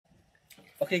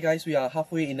Okay guys, we are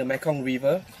halfway in the Mekong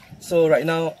River. So right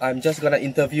now I'm just gonna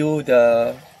interview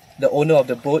the owner of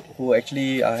the boat who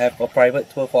actually have a private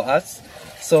tour for us.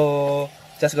 So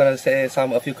just gonna say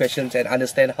a few questions and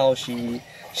understand how she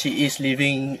is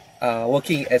living,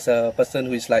 working as a person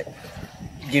who is like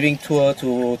giving tour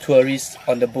to tourists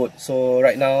on the boat. So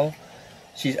right now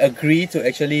she's agreed to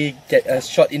actually get a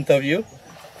short interview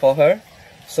for her.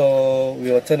 So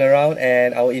we will turn around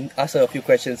and I will ask her a few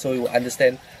questions so we will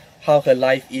understand how her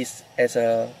life is as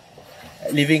a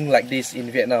living like this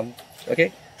in Vietnam.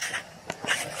 Okay.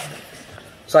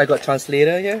 So I got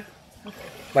translator here.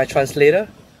 My translator.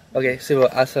 Okay, so we'll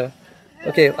ask her.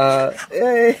 Okay.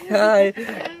 Hey, hi.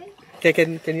 Okay,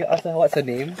 can you ask her what's her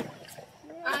name?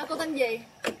 Cô tên gì?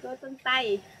 Cô tên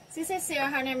Tây. She says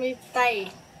her name is Tây.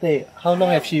 Hey, how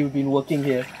long have she been working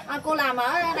here? Cô làm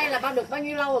ở đây là được bao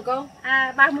nhiêu lâu rồi cô?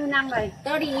 30 năm rồi.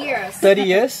 30 years.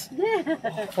 30 years?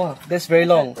 Wow, that's very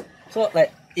long. So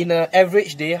like in an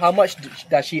average day, how much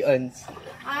does she earn?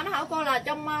 Nó hỏi cô là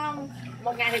trong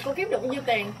một ngày thì cô kiếm được bao nhiêu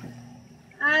tiền?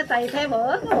 Tùy theo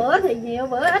bữa, có bữa thì nhiều,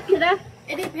 bữa ít vậy đó.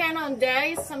 It depends on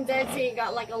days. Some days she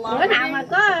got like a lot. Bữa nào mà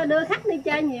có đưa khách đi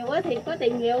chơi nhiều quá thì có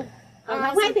tiền nhiều. Còn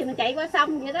không thấy thì mình chạy qua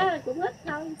sông vậy đó cũng ít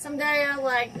thôi. Some day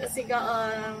like she got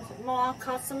more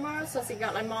customers, so she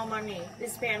got like more money.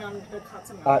 It depends on the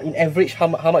customer. In average,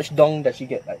 how much dong does she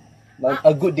get? Like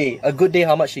a good day,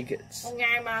 how much she gets? Một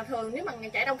ngày mà thường nếu mà ngày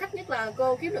chạy đông khách nhất là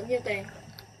cô kiếm được nhiêu tiền?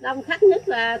 Đông khách nhất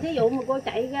là thí dụ mà cô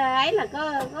chạy ấy là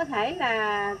có thể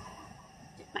là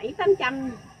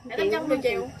 700-800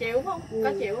 triệu phải không?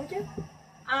 Có triệu không chứ?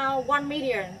 1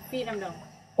 million Vietnam đồng.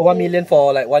 1 million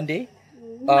for like one day?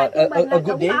 A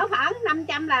good day? Khoảng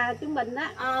 500 là trung bình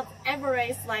đó.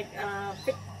 Average like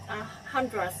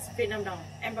 100 Vietnam đồng.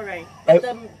 Average.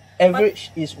 Average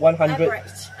is 100.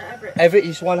 Average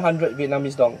is 100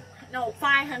 Vietnamese dong. No,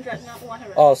 500, not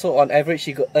 100. Oh, so on average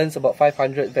she earns about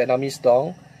 500 Vietnamese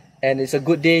dong, and it's a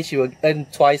good day she will earn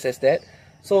twice as that.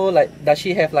 So like, does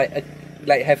she have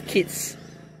like have kids?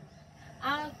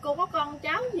 Cô có con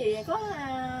cháu gì? Có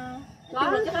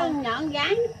con nhỏ con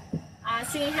gái.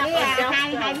 She has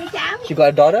hai đứa cháu. She got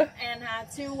a daughter? And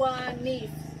two nieces.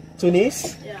 Two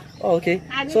nieces? Yeah. Oh, okay.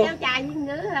 Hai đứa cháu trai với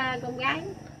đứa con gái.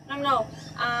 No.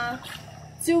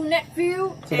 Two nephew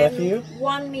and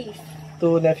one niece.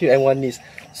 Two nephew and one niece.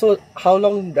 So how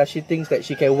long does she think that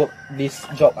she can work this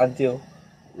job until?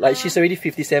 Like she's already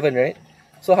 57, right?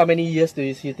 So how many years do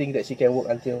you think that she can work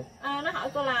until? Nó hỏi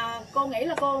cô là cô nghĩ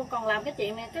là cô còn làm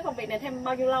cái công việc này thêm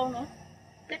bao nhiêu lâu nữa?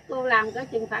 Chắc cô làm có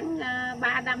chừng khoảng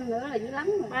 3 năm nữa là dữ lắm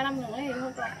rồi. 3 năm nữa thì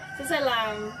không còn. She said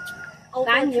là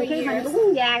tại nhiều khi mình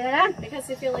cũng già rồi đó. Because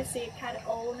she feel like she kind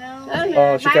of old now.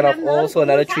 Oh, she kind of old, so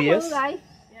another 3 years?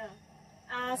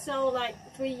 Yeah. So like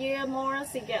 3 years more,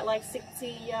 she get like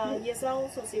 60 years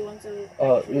old, so she wants to...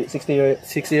 60 years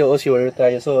old she will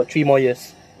retire, so 3 more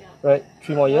years. Yeah. Right?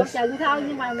 3 more years? Chừng thôi,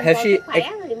 nhưng mà mình còn sức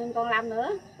khỏe thì mình còn làm nữa.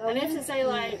 And if she say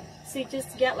like, she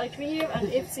just get like 3 years, and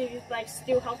if she like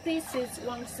still healthy, she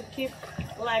wants to keep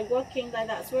like working like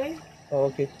that way.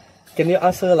 Oh, okay. Can you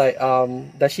ask her like,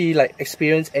 does she like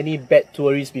experience any bad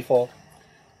tourists before?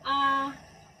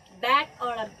 Bad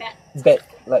or like bad? Bad,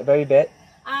 like very bad,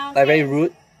 like very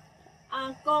rude.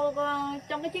 Cô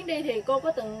trong cái chuyến đi thì cô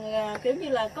có từng kiểu như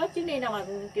là có chuyến đi nào mà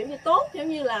kiểu như tốt, giống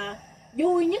như là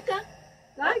vui nhất á?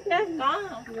 Có chứ. Có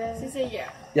hả?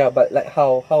 Yeah. Yeah, but like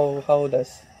how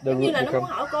does the rude become? Như là nó muốn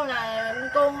hỏi cô là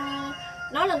cô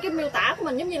nói lên cái miêu tả của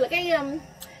mình giống như là cái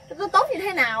tốt như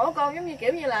thế nào á cô, giống như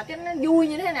kiểu như là cái nó vui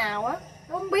như thế nào á,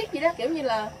 nó không biết gì đó, kiểu như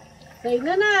là thì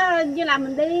nó như là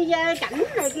mình đi cảnh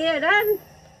này kia rồi đó,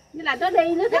 như là nó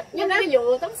đi nó thích giống như cái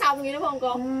vụ tắm sông vậy đúng không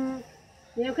cô?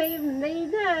 Nhiều khi mình đi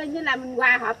nó, như là mình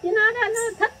hòa hợp với nó đó, nó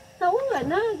thích thú rồi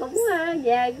nó cũng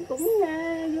về cũng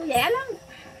vui vẻ lắm.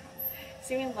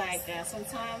 Seems like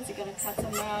sometimes you got a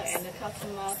customer and the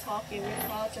customer talking with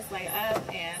her just like us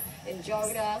and enjoy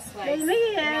with us, like đi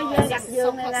mấy gặp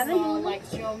vườn này là nó vui. Like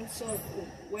jump to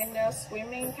when they're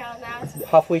swimming kind of that.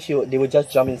 Halfway they would just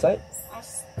jump inside?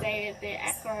 They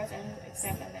anchors and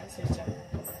accept and then she jump.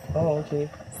 Oh, okay.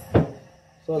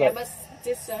 So yeah, like, but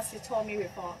this she told me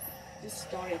before. This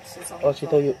story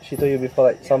she told you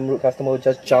before, like some rude customer would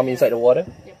just jump inside the water?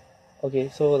 Yep. Okay,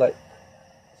 so like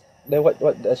then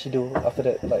what does she do after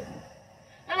that? Like,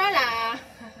 nó nói là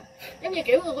giống như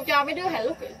kiểu cô cho mấy đứa, hay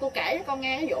lúc cô kể cho con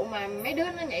nghe cái vụ mà mấy đứa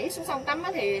nó nhảy xuống sông tắm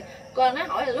á, thì cô nó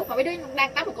hỏi là lúc mà mấy đứa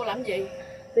đang tắm thì cô làm gì?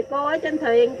 Thì cô ở trên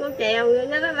thuyền cô chèo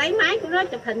nó lấy máy của nó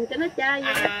chụp hình cho nó chơi.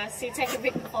 She take a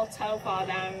big photo for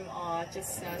them or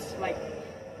just like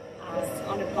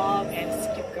on the boat and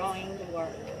just keep going to work.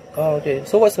 Oh, okay.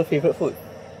 So what's her favorite food?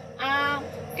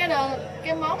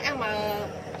 Cái món ăn mà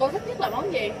cô thích nhất là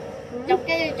món gì? Trong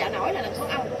cái chợ nổi này là món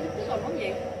ăn cũng thích còn món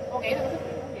gì? Cô nghĩ là cô thích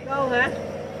món gì? Cô hả?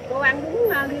 Cô ăn bún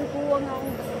riêu cua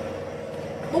ngon.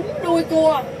 Bún đuôi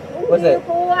cua. Bún riêu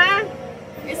cua á.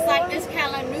 It's like this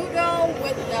kind of noodle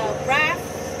with the wrap.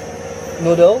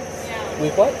 Noodle? Yeah.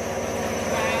 With what?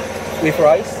 Wrap. With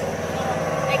rice?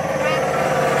 Egg wrap.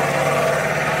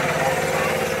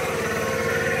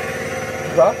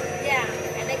 Wrap? Yeah.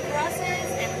 And egg crusses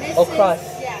and this Oh,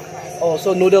 crust. Yeah, crust. Oh,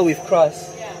 so noodle with crust.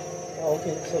 Yeah. Oh,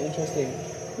 okay, so interesting.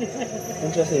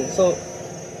 Interesting. So,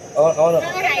 I wanna.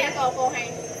 Nó hay đó cô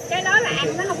hay. Cái đó là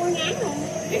ăn nó không có ngán luôn.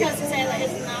 Because you say like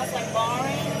it's not like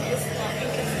boring, it's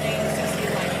interesting to see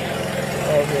like that.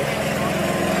 Oh, okay.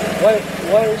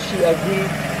 Why she agree?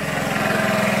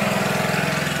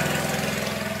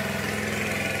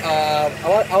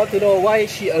 I want to know why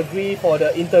she agree for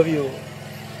the interview.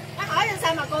 Nó hỏi là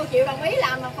sao mà cô chịu đồng ý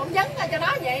làm mà phỏng vấn cho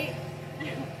nó vậy?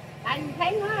 Tại vì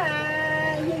thấy nó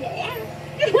vui vẻ.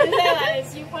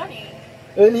 It's you funny.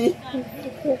 Really?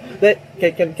 That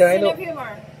can I know? Sense of humor.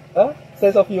 Huh?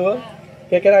 Sense of humor?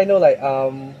 Can I know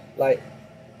like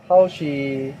how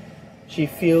she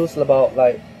feels about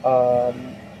like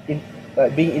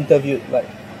like being interviewed, like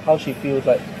how she feels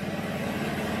like.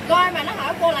 Coi mà nó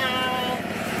hỏi cô là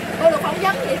cô được phỏng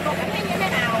vấn thì cô cảm thấy như thế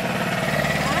nào?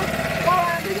 Hả? Cô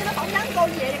khi nó phỏng vấn cô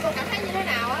như vậy thì cô cảm thấy như thế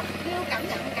nào á? Như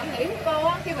cảm nghĩ của cô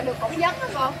á khi mà được phỏng vấn á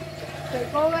cô. Thì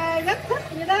cô rất thích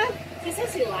vậy đó. She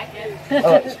says she like it.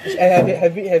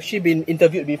 Have she been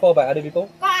interviewed before by other people?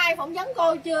 Có ai phỏng vấn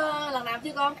cô chưa lần nào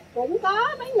chưa con? Cũng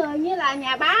có mấy người như là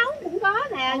nhà báo cũng có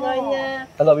nè, rồi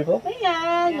A lot of people. mấy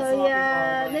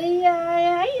người đi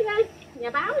ấy đó, nhà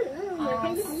báo nhiều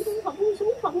khi nó cũng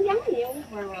xuống phỏng vấn nhiều.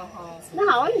 Nó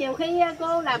hỏi nhiều khi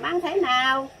cô làm ăn thế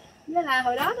nào, như là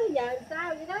hồi đó tới giờ sao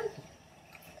vậy đó.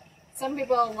 Some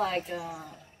people like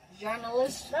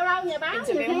journalists. Đâu nhà báo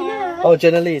nhiều khi nó. Oh,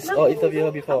 journalist. Oh, interview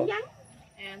her before.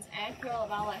 And ask her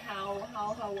about like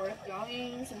how her work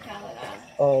going, some kind of like that.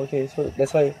 Oh, okay. So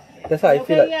that's why I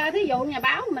feel like. Thí dụ nhà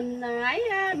báo mình ấy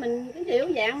mình cái kiểu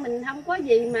dạng mình không có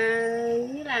gì mà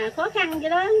như là khó khăn vậy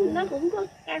đó, nó cũng có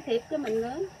can thiệp cho mình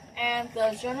nữa. And the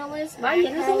journalists Bởi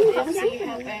vậy nó ask xuống her phỏng if vấn. she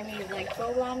have any like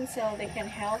problem so they can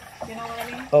help. You know what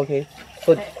I mean? Okay.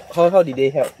 So how did they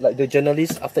help? Like the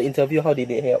journalists after interview, how did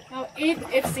they help? No,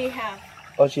 if she have.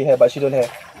 Oh, she have, but she don't have.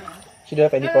 She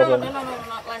don't have any problem. No,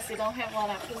 not like she don't have one.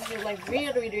 She like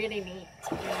really need.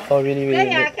 You know? Oh,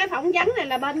 really. Cái phỏng vấn này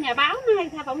là bên nhà báo nó hay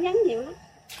thay phỏng vấn nhiều lắm.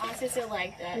 She still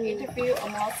like interview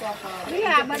and also Với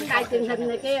là bên đài truyền hình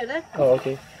này kia rồi đó. Oh,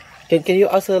 okay. Can you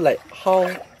ask her like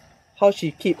how she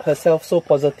keep herself so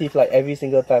positive like every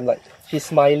single time, like she's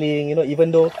smiling, you know,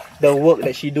 even though the work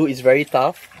that she do is very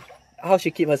tough, how she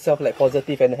keep herself like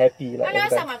positive and happy like nó nói every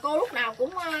sao time? mà cô lúc nào cũng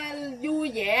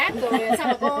vui vẻ, rồi sao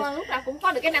mà cô lúc nào cũng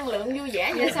có được cái năng lượng vui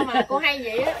vẻ vậy, sao mà cô hay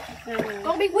vậy á?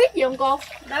 Con biết quyết gì không cô?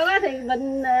 Đâu đó thì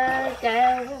mình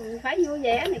phải vui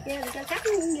vẻ này kia cho khách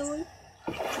nó cũng vui.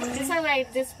 It's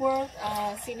like this world,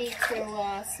 she needs to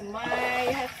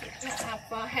smile,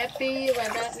 happy, like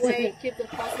that way, keep the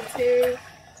positive,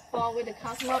 fall with the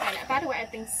cosmos. And by the way, I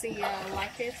think she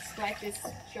like this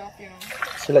job, you know.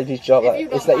 She like this job, If like you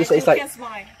don't it's like you can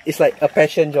smile. it's like a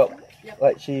passion job. Yep.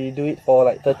 Like she do it for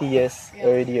like 30 years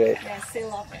already, right? Yeah, she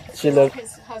love it. She love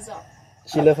her job.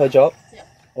 She love her job. Yep.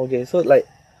 Okay, so like,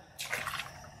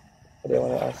 what do I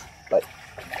want to ask?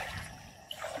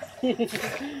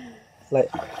 Like,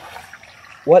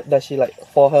 what does she like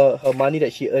for her money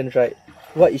that she earns, right?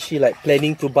 What is she like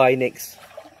planning to buy next?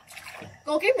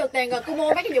 Cô kiếm được tiền rồi cô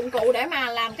mua mấy cái dụng cụ để mà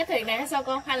làm cái thuyền này hay sao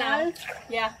con? Hay là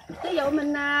dạ. Ví dụ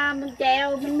mình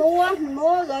chèo mình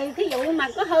mua rồi thí dụ mà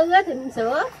có hư á thì mình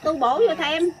sửa tu bổ vô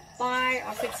thêm. Buy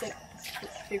or fix it,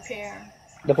 repair.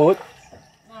 The boat?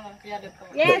 Yeah, the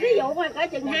boat. Yeah, thí dụ mà cỡ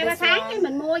chừng 2-3 tháng cái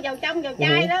mình mua dầu trong dầu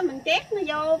chai đó mình chét nó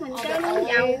vô mình cho nó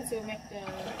dầu.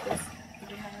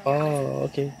 Oh,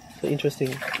 okay. So interesting.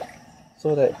 So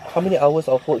like, how many hours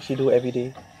of work she do every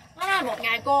day? Nó nói một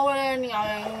ngày cô ngồi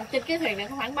trên cái thuyền này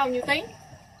có khoảng bao nhiêu tiếng?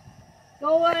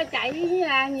 Cô chạy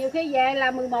là nhiều khi về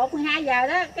là 11-12 giờ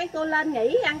đó, cái cô lên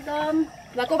nghỉ ăn cơm.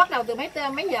 Và cô bắt đầu từ mấy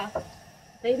giờ?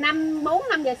 Thì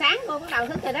 4-5 giờ sáng cô bắt đầu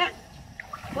thức rồi đó.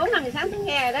 4-5 giờ sáng thức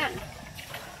nghe rồi đó.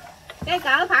 Cái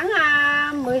cỡ khoảng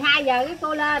 12 giờ cái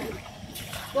cô lên.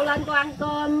 Cô lên cô ăn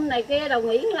cơm này kia rồi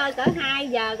nghỉ ngơi cỡ 2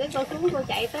 giờ cái cô xuống cô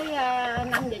chạy tới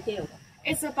 5 giờ chiều.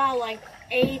 It's about like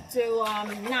 8 to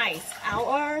 9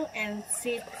 hours and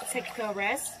she take a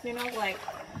rest, you know, like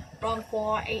from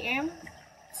 4 a.m.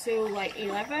 to like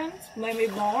 11, maybe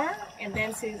more, and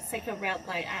then she take a rest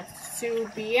like at 2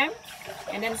 p.m.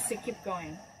 and then she keep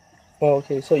going. Oh,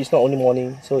 okay. So it's not only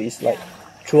morning. So it's like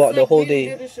throughout the whole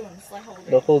day. The whole day.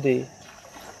 The whole day.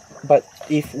 But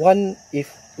if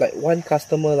one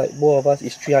customer, like both of us,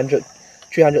 is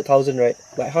 300,000, right?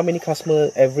 Like how many customer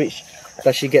average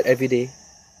does she get every day?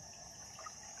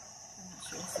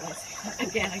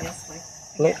 Again, I guess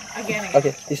Like, again.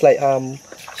 okay, it's like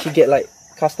she get like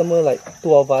customer like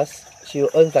two of us, she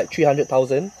earns like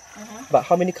 300,000. But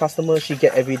how many customers she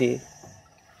get every day?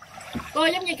 Cô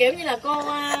giống như kiểu như là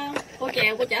cô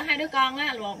chèo, cô chở hai đứa con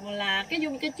á, là cái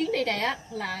chuyến đi này á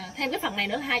là thêm cái phần này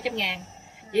nữa là 200.000.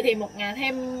 Vậy thì một ngày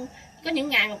thêm, có những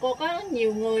ngày mà cô có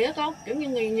nhiều người á, có kiểu như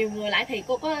nhiều người lại thì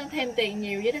cô có thêm tiền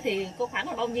nhiều vậy đó, thì cô khoảng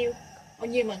là bao nhiêu mà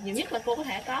nhiều nhất là cô có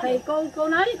thể có thì được. cô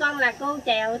nói với con là cô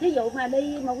chèo, thí dụ mà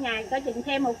đi một ngày có chừng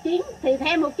thêm một chuyến thì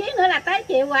thêm một chuyến nữa là tới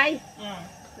chiều rồi,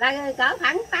 là cỡ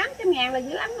khoảng 800.000 là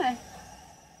dữ lắm rồi.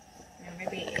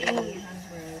 Maybe 800.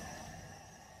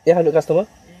 800 customer?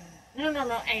 No,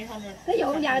 800. Ví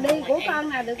dụ giờ đi của con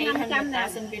là được 500 nè.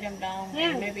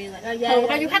 Thường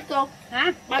bao nhiêu khách cô?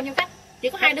 Hả? Bao nhiêu khách? Chỉ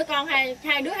có hai đứa con,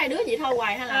 hai đứa vậy thôi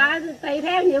hoài hay là? Tùy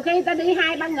theo, nhiều khi ta đi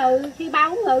 2-3 người, khi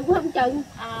 3-4 người cũng không chừng.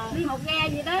 Đi một ghe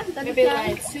gì đó, ta đi maybe chơi.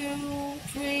 like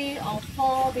 2, 3 or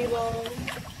 4 people.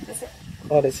 That's it.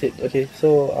 Oh, that's it. Okay, so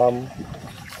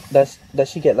does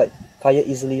she get like tired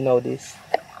easily nowadays?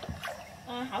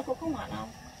 Hỏi cô có mệt không?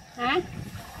 Hả?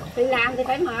 Thì làm thì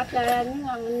phải mệt rồi, nhưng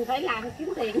mà mình phải làm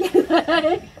kiếm tiền.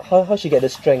 How she get the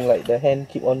strength, like the hand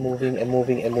keep on moving and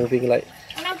moving and moving, like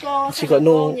Nói cô, she got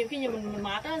no. Nhiều khi mình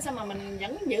mệt á, sao mà mình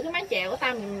vẫn giữ cái máy chèo của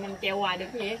ta, mình chèo hoài được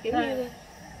vậy, kiểu như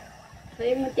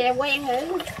thì mình chèo quen rồi.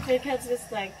 because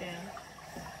it's like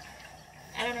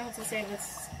I don't know how to say, but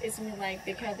it's like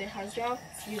because her job,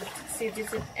 she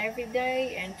does it every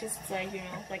day and just like, you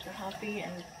know, like a hobby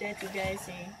and day to day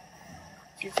thing.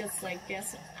 You just like,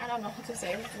 guess, I don't know how to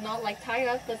say, it's not like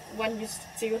tired, but when you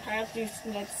still tired, you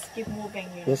just keep moving,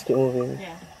 you know? Just keep moving.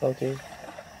 Yeah. Okay.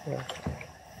 Yeah.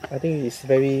 I think it's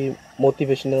very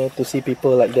motivational to see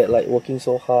people like that, like working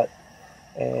so hard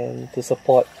and to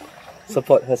support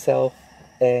herself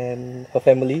and her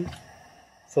family.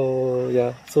 So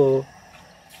yeah, so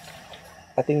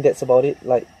I think that's about it.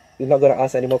 Like, we're not gonna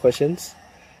ask any more questions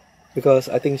because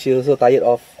I think she's also tired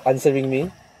of answering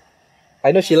me.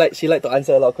 I know she like to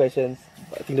answer a lot of questions.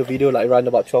 I think the video like run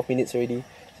about 12 minutes already,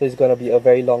 so it's gonna be a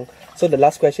very long. So the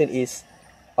last question is,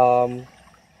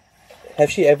 have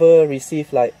she ever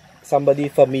received like somebody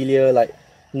familiar, like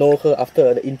know her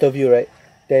after the interview, right?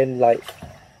 Then like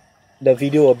the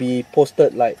video will be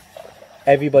posted, like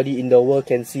everybody in the world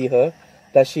can see her.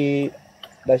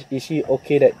 Is she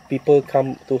okay that people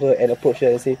come to her and approach her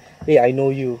and say, hey, I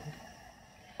know you?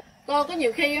 Cô có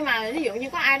nhiều khi mà ví dụ như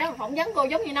có ai đó phỏng vấn cô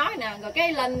giống như nói nè, rồi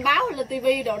cái lên báo lên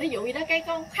tivi đồ, ví dụ như đó, cái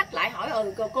có khách lại hỏi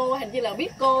cô hình như là biết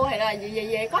cô hay là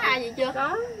gì có ai vậy chưa?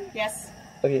 Có. Yes.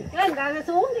 Okay. Cái người ta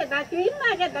xuống, người ta kiếm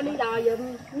á, cái người ta đi đòi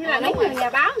giùm, như là mấy người nhà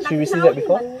báo người ta She received nói that với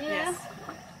before? mình. Yes.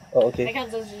 Oh, okay.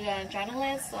 Because the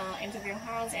journalists interview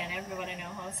her and everybody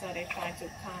know her, so they try to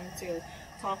come to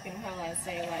talk to her and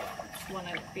say like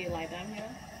wanna be like them, you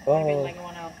know? Maybe like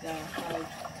one of the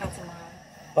customers.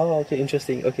 Oh, okay,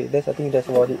 interesting. Okay, I think that's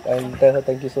about it. And tell her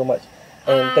thank you so much.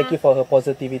 And thank you for her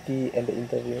positivity and the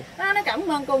interview. Nó cảm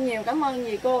ơn cô nhiều, cảm ơn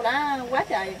vì cô đã quá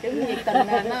trời kiểu nhiệt tình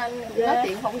là nó nói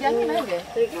chuyện phỏng vấn với nó vậy.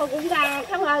 Thì cô cũng ra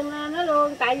cảm ơn nó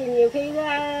luôn, tại vì nhiều khi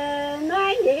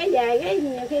nói vậy cái về cái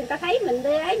nhiều khi người ta thấy mình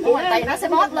đi ấy gì đó. Tại nó sẽ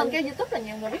post lên cái YouTube là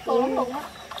nhiều người biết cô lắm luôn á.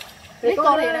 Biết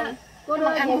cô thì cô đưa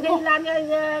nhiều khi lên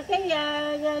cái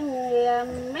người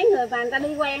mấy người mà người ta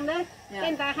đi quen đó, cái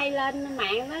người ta hay lên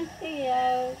mạng đó, cái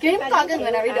kiếm coi cái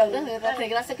người nào đi đường đó, người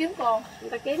ta sẽ kiếm cô. Người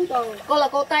ta kiếm cô. Cô là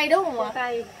cô Tây đúng không ạ? Cô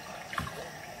Tây.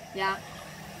 Dạ.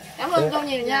 Cảm ơn cô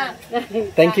nhiều nha.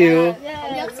 Thank you.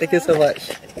 Thank you so much.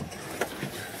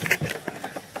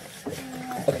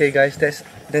 Okay guys,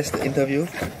 that's the interview.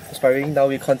 Inspiring. Now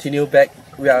we continue back.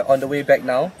 We are on the way back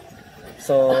now.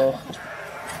 So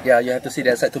yeah, you have to see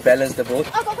that side to balance the boat.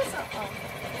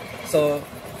 So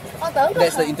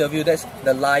that's the interview. That's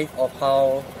the life of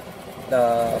how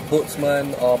the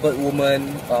boatsman or boatwoman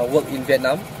work in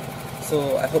Vietnam.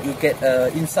 So I hope you get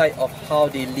an insight of how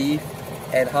they live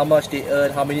and how much they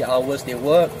earn, how many hours they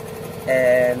work,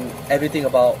 and everything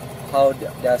about how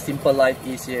their simple life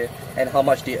is here and how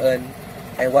much they earn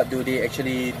and what do they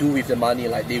actually do with the money.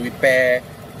 Like they repair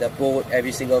the boat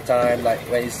every single time, like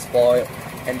when it's spoiled.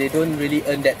 And they don't really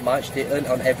earn that much. They earn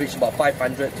on average about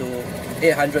 500 to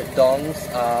 800 dongs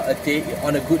a day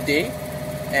on a good day,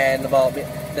 and about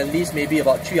the least maybe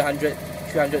about 300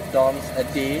 dongs a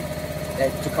day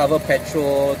to cover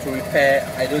petrol, to repair.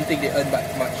 I don't think they earn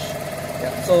that much.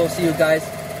 Yeah. So see you guys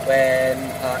when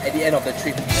at the end of the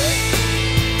trip.